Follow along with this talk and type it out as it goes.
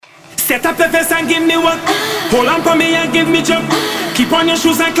Set up your face and give me work. Hold on for me and give me jump. Keep on your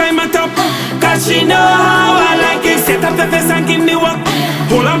shoes and climb on top. Cause she know how I like it. Set up your face and give me work.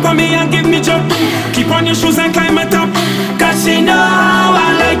 Hold on for me and give me jump. Keep on your shoes and climb on top. Cause she know how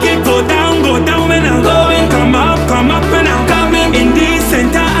I like